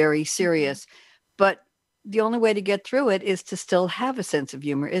and very serious, but the only way to get through it is to still have a sense of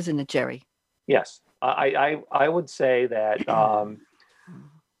humor, isn't it, Jerry? Yes, I would say that.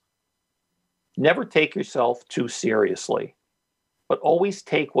 Never take yourself too seriously, but always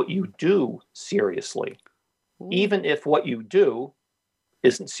take what you do seriously, even if what you do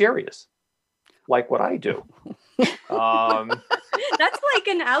isn't serious, like what I do. That's like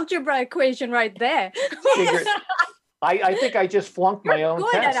an algebra equation right there. I think I just flunked my own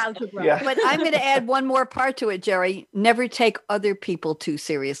good test. At algebra. Yeah. But I'm going to add one more part to it, Jerry. Never take other people too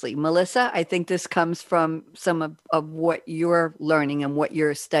seriously. Melissa, I think this comes from some of what you're learning and what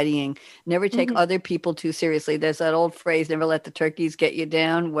you're studying. Never take other people too seriously. There's that old phrase, never let the turkeys get you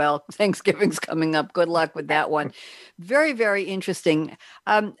down. Well, Thanksgiving's coming up. Good luck with that one. Very, very interesting.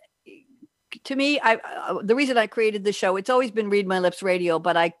 To me, the reason I created the show, it's always been Read My Lips Radio,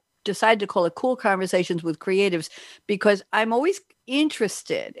 but I decided to call it Cool Conversations with Creatives because I'm always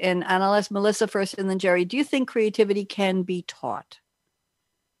interested. And I'll ask Melissa first and then Jerry, do you think creativity can be taught?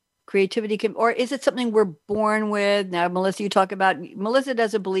 Creativity can, or is it something we're born with? Now, Melissa, Melissa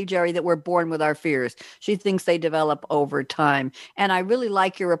doesn't believe, Jerry, that we're born with our fears. She thinks they develop over time. And I really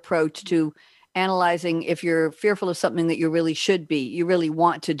like your approach to analyzing if you're fearful of something that you really should be, you really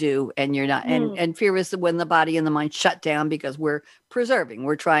want to do, and you're not. And fear is when the body and the mind shut down because we're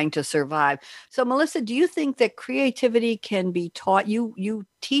trying to survive. So, Melissa, do you think that creativity can be taught? You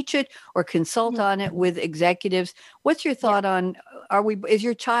teach it or consult on it with executives. What's your thought on, is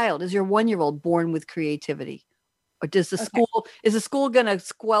your 1-year-old born with creativity? Or is the school going to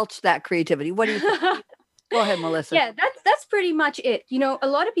squelch that creativity? What do you think? Go ahead, Melissa. Yeah, that's pretty much it. A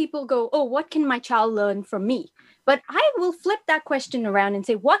lot of people go, oh, what can my child learn from me? But I will flip that question around and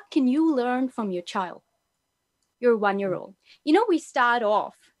say, what can you learn from your child? Your 1-year-old. We start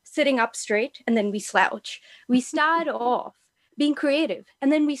off sitting up straight and then we slouch. We start off being creative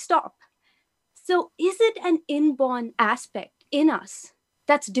and then we stop. So is it an inborn aspect in us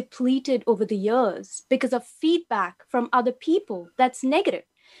that's depleted over the years because of feedback from other people that's negative?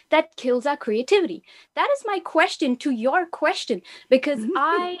 That kills our creativity. That is my question to your question, because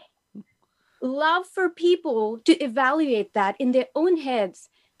I love for people to evaluate that in their own heads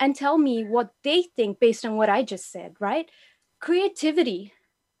and tell me what they think based on what I just said, right? Creativity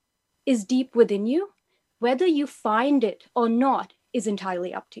is deep within you. Whether you find it or not is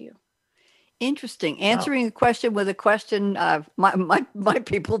entirely up to you. Interesting. Answering a question with a question. My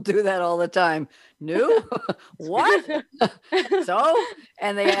people do that all the time. No, what? So,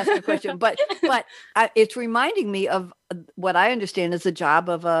 and they ask a question, but it's reminding me of what I understand is the job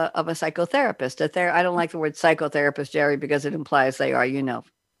of a psychotherapist. I don't like the word psychotherapist, Jerry, because it implies they are,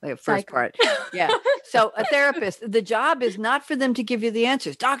 The first part. Yeah. So a therapist, the job is not for them to give you the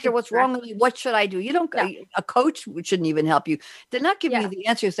answers. Doctor, what's wrong with me? What should I do? You don't, a coach shouldn't even help you. They're not giving you the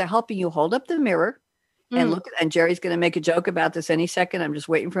answers. They're helping you hold up the mirror and look, and Jerry's going to make a joke about this any second. I'm just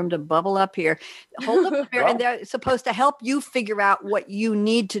waiting for him to bubble up here. Hold up the mirror, and they're supposed to help you figure out what you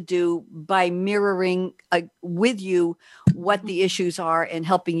need to do by mirroring with you what the issues are and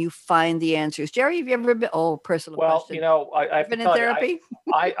helping you find the answers. Jerry, have you ever been? Oh, personal question. You know, I've been in therapy.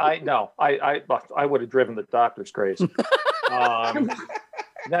 I would have driven the doctors crazy. Then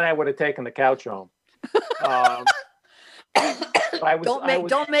I would have taken the couch home.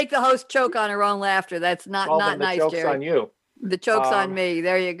 Don't make the host choke on her own laughter. That's not nice, joke's Jerry. On you. The joke's on me.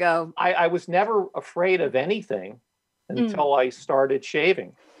 There you go. I was never afraid of anything until I started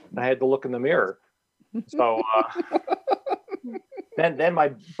shaving. I had to look in the mirror. So then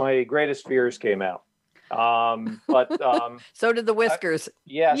my greatest fears came out. So did the whiskers.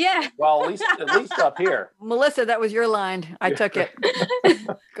 Yes. Yeah. Well, at least up here. Melissa, that was your line. I took it.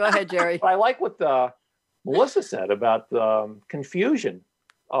 Go ahead, Jerry. But I like what Melissa said about confusion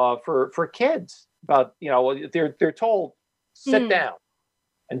for kids. About, they're told sit down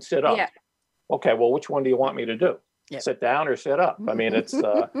and sit up. Yeah. Okay, well, which one do you want me to do? Yep. Sit down or sit up? I mean, it's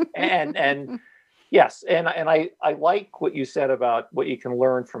and yes, and I like what you said about what you can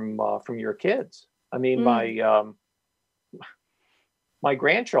learn from your kids. I mean, my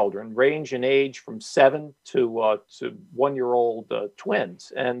grandchildren range in age from 7 to 1-year-old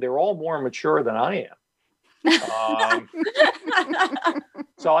twins, and they're all more mature than I am.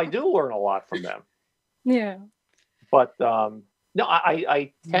 So I do learn a lot from them. Yeah. But no,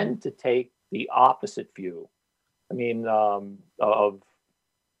 I tend to take the opposite view. I mean, of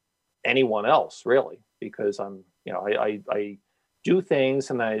anyone else really, because I do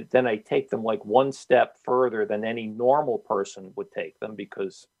things and then I take them like one step further than any normal person would take them,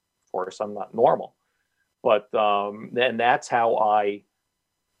 because of course I'm not normal. But then that's how I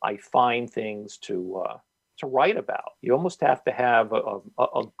find things to write about. You almost have to have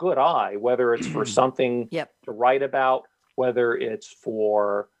a good eye, whether it's for something to write about, whether it's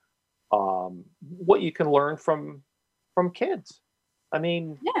for what you can learn from kids. I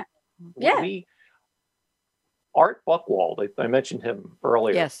mean, Art Buchwald, I mentioned him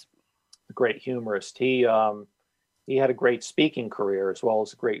earlier. Yes, a great humorist. He had a great speaking career as well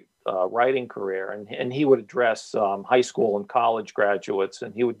as a great writing career, and he would address high school and college graduates,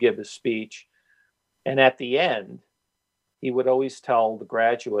 and he would give his speech. And at the end, he would always tell the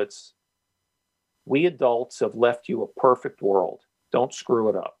graduates, "We adults have left you a perfect world. Don't screw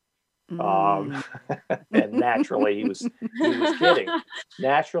it up." And naturally, he was kidding.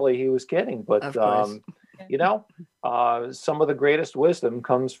 Naturally, he was kidding. But some of the greatest wisdom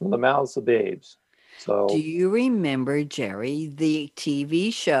comes from the mouths of babes. So, do you remember, Jerry, the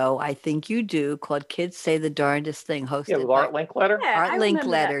TV show, I think you do, called Kids Say the Darndest Thing, hosted with Art Linkletter? Yeah, Art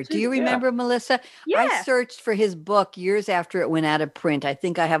Linkletter. Do you remember, Melissa? Yeah. I searched for his book years after it went out of print. I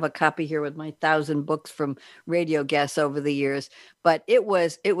think I have a copy here with my 1,000 books from radio guests over the years. But it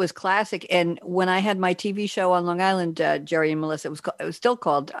was classic. And when I had my TV show on Long Island, Jerry and Melissa, it was still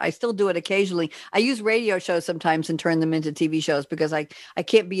called, I still do it occasionally. I use radio shows sometimes and turn them into TV shows because I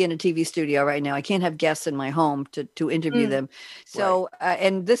can't be in a TV studio right now. I can't have guests in my home to interview them. So,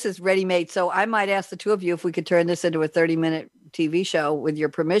 and this is ready-made. So I might ask the two of you if we could turn this into a 30-minute TV show with your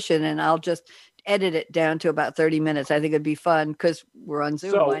permission, and I'll just edit it down to about 30 minutes. I think it'd be fun because we're on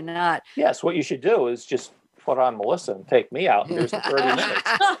Zoom. So, why not? Yes, what you should do is just put on Melissa and take me out, and there's the 30 minutes.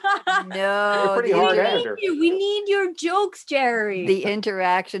 No, you're pretty hard editor. We need your jokes, Jerry. The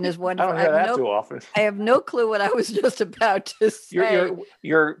interaction is wonderful. I don't hear that too often. I have no clue what I was just about to say.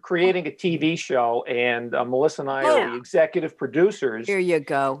 You're creating a TV show, and Melissa and I are the executive producers. Here you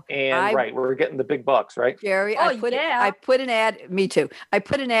go. And we're getting the big bucks, right? Jerry, I put an ad. Me too. I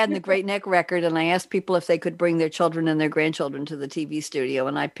put an ad in the Great Neck Record, and I asked people if they could bring their children and their grandchildren to the TV studio.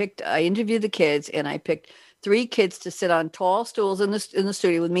 And I interviewed the kids, and I picked 3 kids to sit on tall stools in the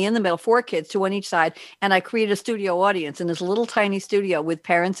studio with me in the middle, 4 kids, 2 on each side. And I created a studio audience in this little tiny studio with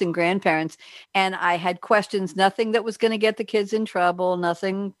parents and grandparents. And I had questions, nothing that was going to get the kids in trouble,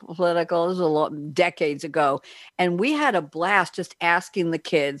 nothing political. It was decades ago. And we had a blast just asking the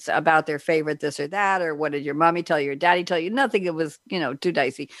kids about their favorite this or that, or what did your mommy tell you, your daddy tell you? Nothing that was, too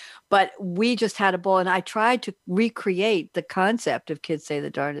dicey. But we just had a ball. And I tried to recreate the concept of Kids Say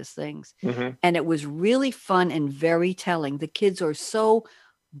the Darndest Things. Mm-hmm. And it was really fun and very telling. The kids are so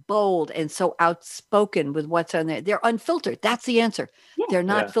bold and so outspoken with what's on there. They're unfiltered. That's the answer. Yeah. They're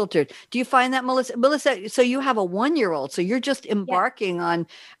not filtered. Do you find that, Melissa? Melissa, so you have a 1-year-old. So you're just embarking on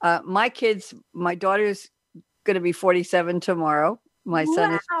my kids. My daughter's going to be 47 tomorrow. My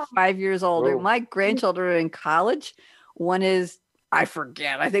son is 5 years older. Whoa. My grandchildren are in college. One is, I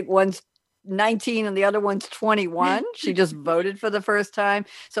forget, I think one's 19 and the other one's 21. She just voted for the first time.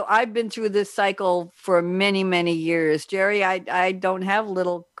 So I've been through this cycle for many, many years. Jerry, I don't have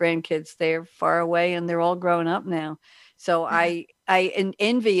little grandkids. They're far away and they're all grown up now. So I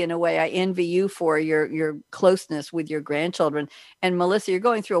envy, in a way, I envy you for your closeness with your grandchildren. And Melissa, you're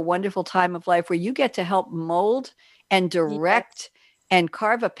going through a wonderful time of life where you get to help mold and direct and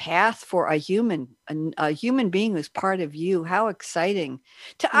carve a path for a human being who's part of you. How exciting.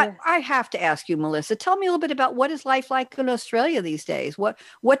 I have to ask you, Melissa, tell me a little bit about what is life like in Australia these days?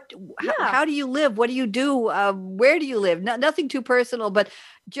 How do you live? What do you do? Where do you live? Nothing too personal, but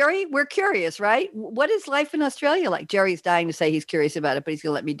Jerry, we're curious, right? What is life in Australia like? Jerry's dying to say he's curious about it, but he's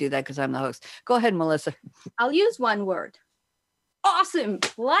going to let me do that because I'm the host. Go ahead, Melissa. I'll use one word. Awesome.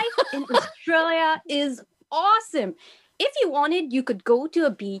 Life in Australia is awesome. If you wanted, you could go to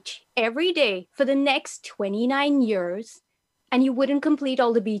a beach every day for the next 29 years and you wouldn't complete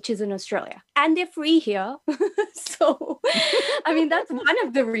all the beaches in Australia. And they're free here. So, I mean, that's one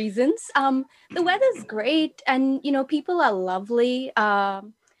of the reasons. The weather's great and, people are lovely. I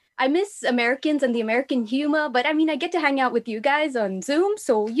miss Americans and the American humor, but I mean, I get to hang out with you guys on Zoom.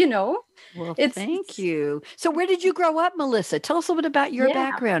 So, Well, thank you. So where did you grow up, Melissa? Tell us a little bit about your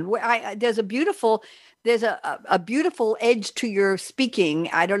background. There's a beautiful edge to your speaking.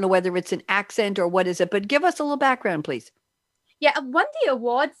 I don't know whether it's an accent or what is it, but give us a little background, please. Yeah, I won the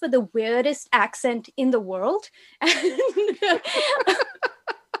award for the weirdest accent in the world.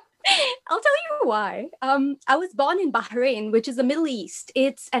 I'll tell you why. I was born in Bahrain, which is the Middle East.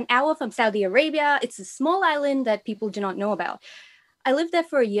 It's an hour from Saudi Arabia. It's a small island that people do not know about. I lived there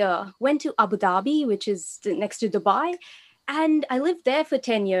for a year, went to Abu Dhabi, which is next to Dubai, and I lived there for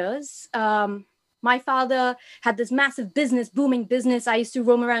 10 years. My father had this massive business, booming business. I used to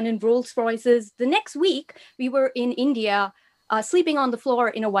roam around in Rolls Royces. The next week, we were in India, sleeping on the floor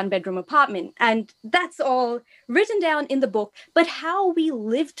in a one-bedroom apartment. And that's all written down in the book. But how we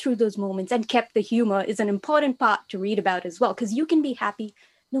lived through those moments and kept the humor is an important part to read about as well, because you can be happy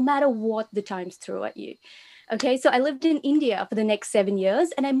no matter what the times throw at you. Okay, so I lived in India for the next 7 years,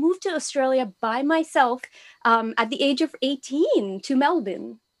 and I moved to Australia by myself at the age of 18 to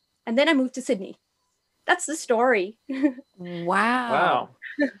Melbourne. And then I moved to Sydney. That's the story. Wow.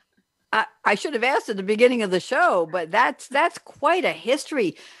 I should have asked at the beginning of the show, but that's quite a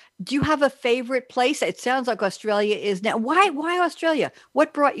history. Do you have a favorite place? It sounds like Australia is now. Why Australia?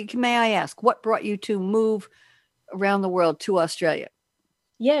 What brought you, may I ask, what brought you to move around the world to Australia?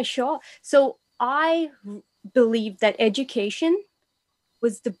 Yeah, sure. So I believe that education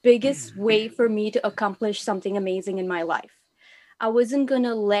was the biggest way for me to accomplish something amazing in my life. I wasn't going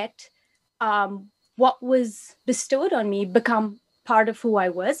to let what was bestowed on me become part of who I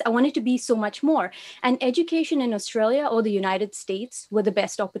was. I wanted to be so much more. And education in Australia or the United States were the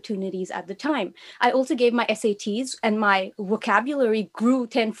best opportunities at the time. I also gave my SATs and my vocabulary grew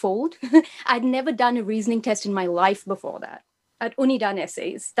tenfold. I'd never done a reasoning test in my life before that. I'd only done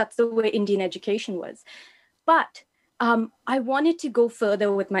essays. That's the way Indian education was. But I wanted to go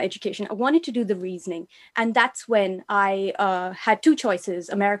further with my education. I wanted to do the reasoning. And that's when I had two choices,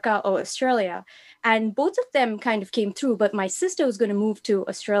 America or Australia. And both of them kind of came through, but my sister was going to move to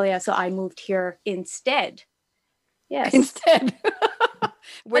Australia. So I moved here instead. Yes. Instead.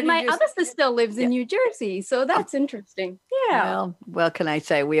 But my other sister lives in New Jersey. So that's interesting. Yeah. Well, can I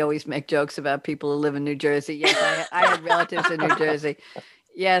say, we always make jokes about people who live in New Jersey. Yes, I had relatives in New Jersey.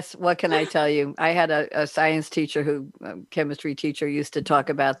 Yes. What can I tell you? I had a science teacher chemistry teacher used to talk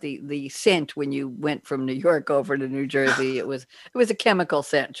about the scent when you went from New York over to New Jersey. It was a chemical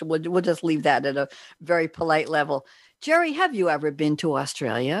scent. We'll just leave that at a very polite level. Jerry, have you ever been to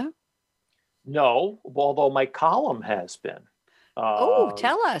Australia? No, although my column has been.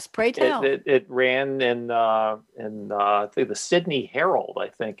 Tell us. Pray tell. It ran in I think the Sydney Herald, I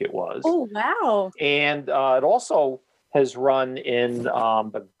think it was. Oh, wow. And it also has run in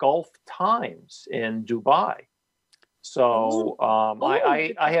the Gulf Times in Dubai. So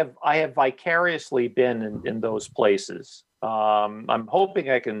I have vicariously been in those places. I'm hoping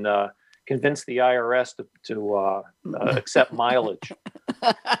I can convince the IRS to accept mileage,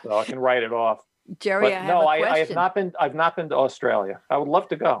 so I can write it off. Jerry, but I have a question. I have not been. I've not been to Australia. I would love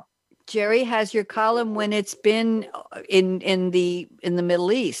to go. Jerry, has your column, when it's been in the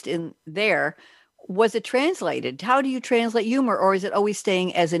Middle East, in there, was it translated? How do you translate humor, or is it always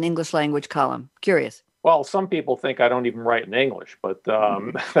staying as an English language column? Curious. Well, some people think I don't even write in English, but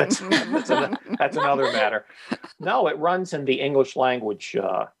that's another matter. No, it runs in the English language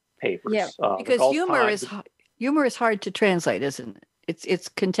papers. Yeah, because humor is hard to translate, isn't it? It's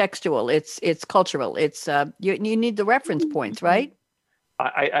contextual. It's cultural. It's you need the reference points, right?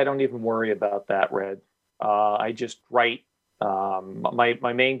 I don't even worry about that, Red. I just write.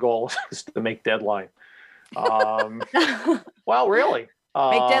 My main goal is to make deadline. Well, really,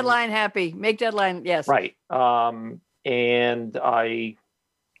 make deadline happy. Make deadline, yes. Right. And I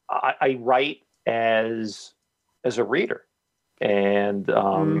write as a reader, and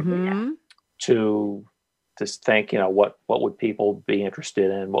to just think, what would people be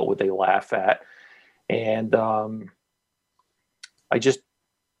interested in? What would they laugh at? And I just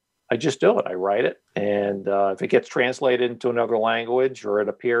do it. I write it, and if it gets translated into another language, or it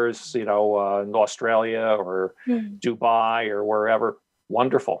appears, in Australia or Dubai or wherever,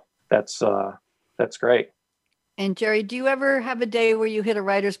 wonderful. That's great. And Jerry, do you ever have a day where you hit a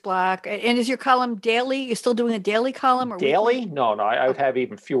writer's block? And is your column daily? You're still doing a daily column? Or daily? Weekly? No. I would have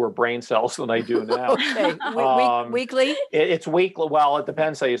even fewer brain cells than I do now. Okay. Weekly? It's weekly. Well, it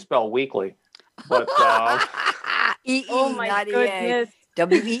depends how you spell weekly. But E-E, oh my not goodness. E-A.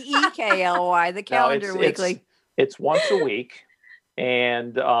 WEEKLY, the calendar weekly. It's once a week.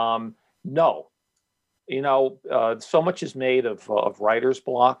 And no. So much is made of writer's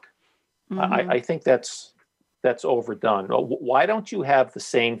block. I think that's overdone. Why don't you have the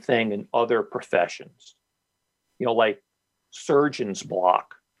same thing in other professions? Like surgeon's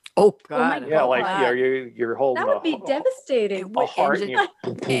block. Oh God! Yeah, like your whole that would be devastating. A heart and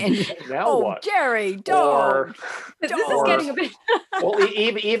now what? Jerry, don't. This is getting a bit. Well,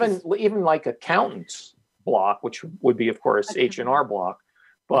 even like accountant's block, which would be, of course, H&R block.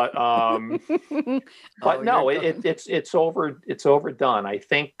 But but no, it's overdone. I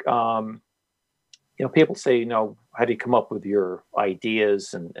think people say, how do you come up with your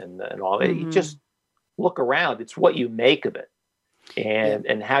ideas and all that? You just look around. It's what you make of it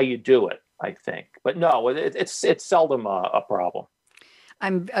and how you do it, I think. But no, it's seldom a problem.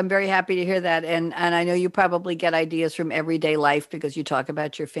 I'm very happy to hear that. And I know you probably get ideas from everyday life because you talk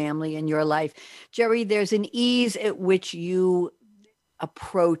about your family and your life. Jerry, there's an ease at which you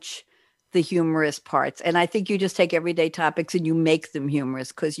approach the humorous parts. And I think you just take everyday topics and you make them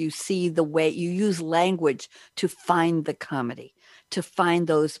humorous because you see the way you use language to find the comedy, to find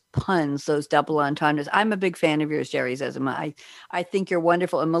those puns, those double entendres. I'm a big fan of yours, Jerry Zezima. I think you're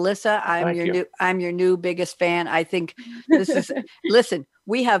wonderful. And Melissa, I'm your new biggest fan. I think this is, listen,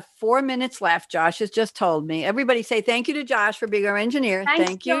 we have 4 minutes left. Josh has just told me. Everybody say thank you to Josh for being our engineer.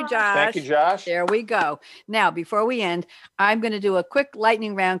 Thank you, Josh. Thank you, Josh. There we go. Now, before we end, I'm going to do a quick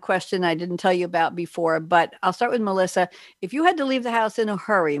lightning round question I didn't tell you about before, but I'll start with Melissa. If you had to leave the house in a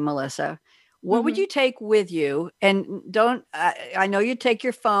hurry, Melissa, what would you take with you? And I know you take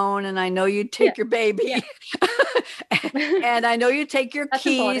your phone and I know you take your baby and I know you take your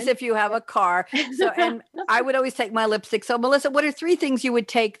keys important. If you have a car. So, and I would always take my lipstick. So Melissa, what are 3 things you would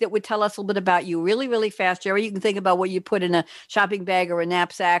take that would tell us a little bit about you really, really fast? Jerry, you can think about what you put in a shopping bag or a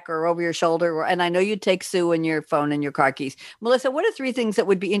knapsack or over your shoulder. And I know you'd take Sue and your phone and your car keys. Melissa, what are 3 things that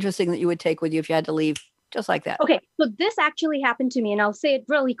would be interesting that you would take with you if you had to leave? Just like that. Okay, so this actually happened to me, and I'll say it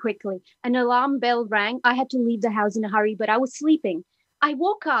really quickly. An alarm bell rang. I had to leave the house in a hurry, but I was sleeping. I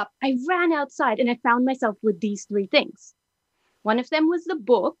woke up, I ran outside, and I found myself with these 3 things. One of them was the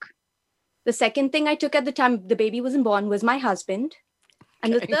book. The second thing I took at the time the baby wasn't born was my husband.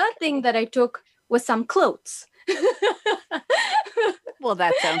 And the third thing that I took was some clothes. Well,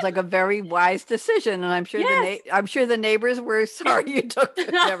 that sounds like a very wise decision, and I'm sure the neighbors were sorry you took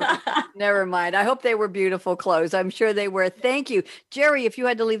them. Never mind. I hope they were beautiful clothes. I'm sure they were. Thank you, Jerry. If you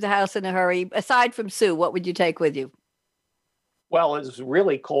had to leave the house in a hurry, aside from Sue, what would you take with you? Well, it's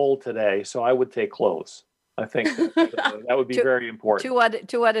really cold today, so I would take clothes. I think that would be very important.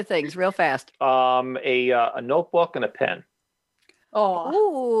 Two other things, real fast. A notebook and a pen.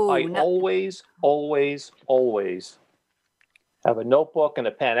 Oh, I always have a notebook and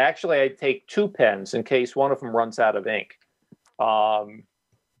a pen. Actually, I take 2 pens in case one of them runs out of ink.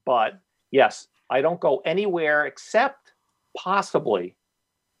 But yes, I don't go anywhere except possibly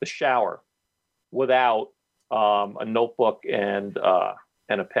the shower without a notebook and a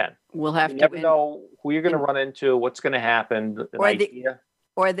pen. We'll have you never know who you're going to run into, what's going to happen,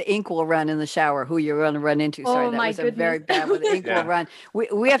 or the ink will run in the shower, who you're going to run into. Sorry, that was a very bad one. The ink will run.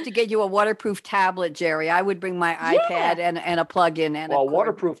 We have to get you a waterproof tablet, Jerry. I would bring my iPad and a plug-in. And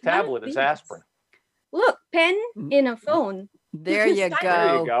waterproof tablet is aspirin. Look, pen in a phone There you go.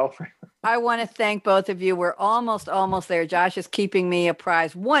 There you go. I want to thank both of you. We're almost there. Josh is keeping me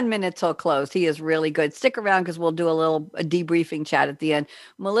apprised. 1 minute till close. He is really good. Stick around because we'll do a debriefing chat at the end.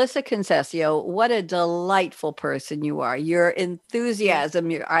 Melissa Concessio, what a delightful person you are. Your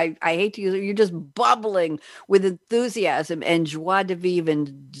enthusiasm, I hate to use it, you're just bubbling with enthusiasm and joie de vivre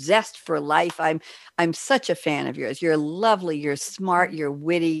and zest for life. I'm such a fan of yours. You're lovely. You're smart. You're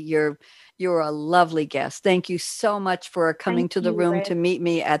witty. You're a lovely guest. Thank you so much for coming to the room to meet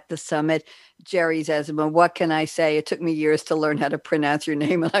me at the summit. Jerry Zezima, what can I say? It took me years to learn how to pronounce your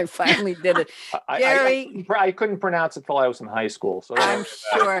name, and I finally did it. Jerry. I couldn't pronounce it till I was in high school. So I'm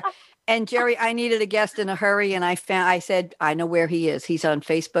sure. And Jerry, I needed a guest in a hurry, and I said, I know where he is. He's on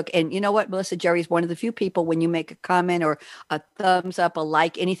Facebook. And you know what, Melissa? Jerry's one of the few people, when you make a comment or a thumbs up, a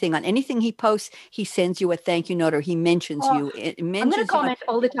like, anything on anything he posts, he sends you a thank you note or he mentions you. I'm going to comment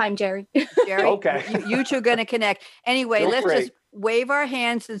all the time, Jerry. Jerry, okay. You two are going to connect. Anyway, let's just wave our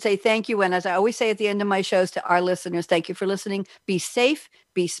hands and say thank you. And as I always say at the end of my shows to our listeners, thank you for listening. Be safe,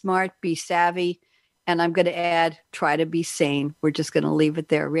 be smart, be savvy. And I'm going to add, try to be sane. We're just going to leave it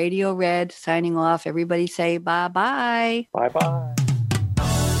there. Radio Red signing off. Everybody say bye-bye. Bye-bye.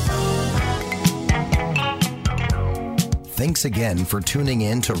 Thanks again for tuning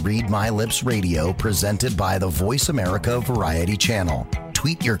in to Read My Lips Radio, presented by the Voice America Variety Channel.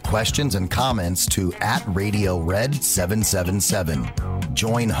 Tweet your questions and comments to @RadioRed777.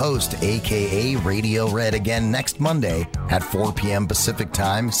 Join host, a.k.a. Radio Red, again next Monday at 4 p.m. Pacific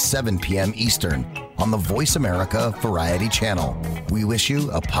Time, 7 p.m. Eastern on the Voice America Variety Channel. We wish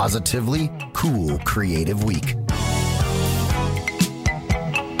you a positively cool, creative week.